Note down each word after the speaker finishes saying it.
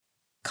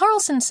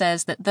Carlson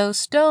says that though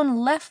Stone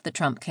left the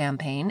Trump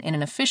campaign in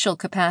an official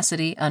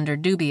capacity under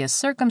dubious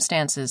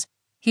circumstances,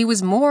 he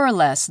was more or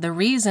less the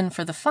reason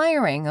for the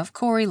firing of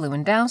Corey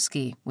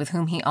Lewandowski, with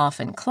whom he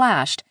often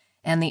clashed,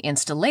 and the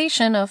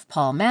installation of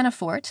Paul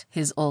Manafort,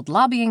 his old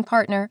lobbying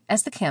partner,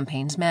 as the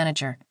campaign's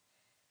manager.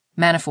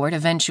 Manafort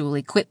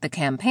eventually quit the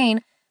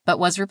campaign, but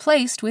was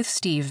replaced with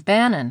Steve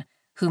Bannon,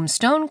 whom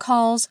Stone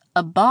calls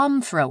a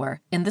bomb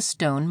thrower in the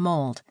Stone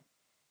mold.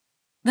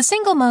 The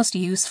single most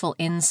useful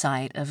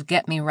insight of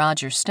Get Me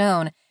Roger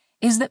Stone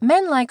is that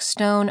men like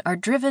Stone are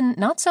driven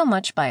not so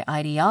much by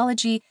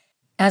ideology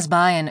as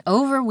by an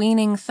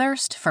overweening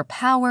thirst for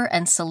power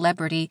and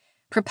celebrity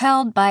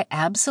propelled by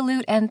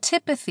absolute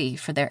antipathy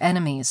for their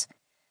enemies.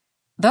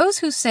 Those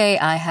who say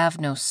I have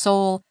no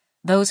soul,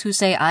 those who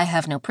say I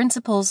have no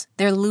principles,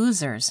 they're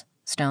losers,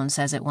 Stone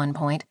says at one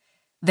point.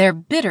 They're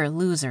bitter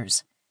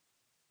losers.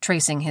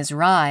 Tracing his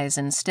rise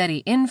and steady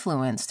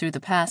influence through the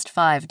past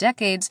 5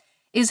 decades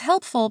is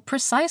helpful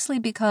precisely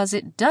because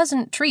it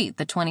doesn't treat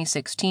the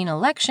 2016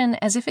 election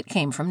as if it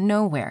came from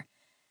nowhere.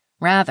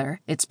 Rather,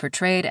 it's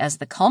portrayed as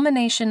the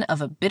culmination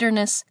of a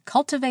bitterness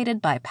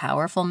cultivated by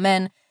powerful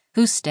men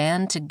who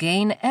stand to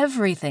gain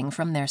everything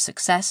from their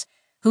success,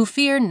 who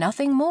fear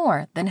nothing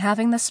more than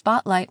having the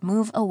spotlight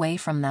move away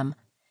from them.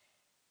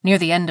 Near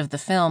the end of the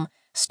film,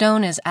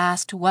 Stone is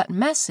asked what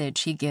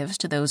message he gives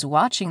to those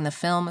watching the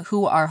film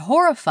who are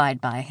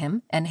horrified by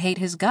him and hate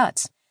his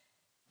guts.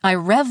 I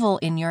revel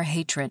in your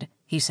hatred,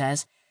 he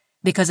says,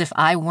 because if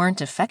I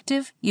weren't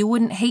effective, you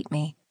wouldn't hate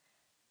me.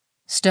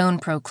 Stone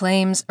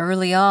proclaims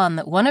early on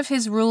that one of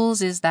his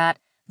rules is that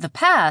the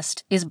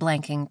past is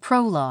blanking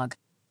prologue.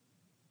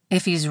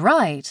 If he's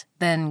right,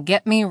 then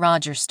Get Me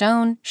Roger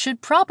Stone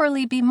should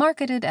properly be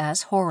marketed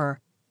as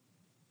horror.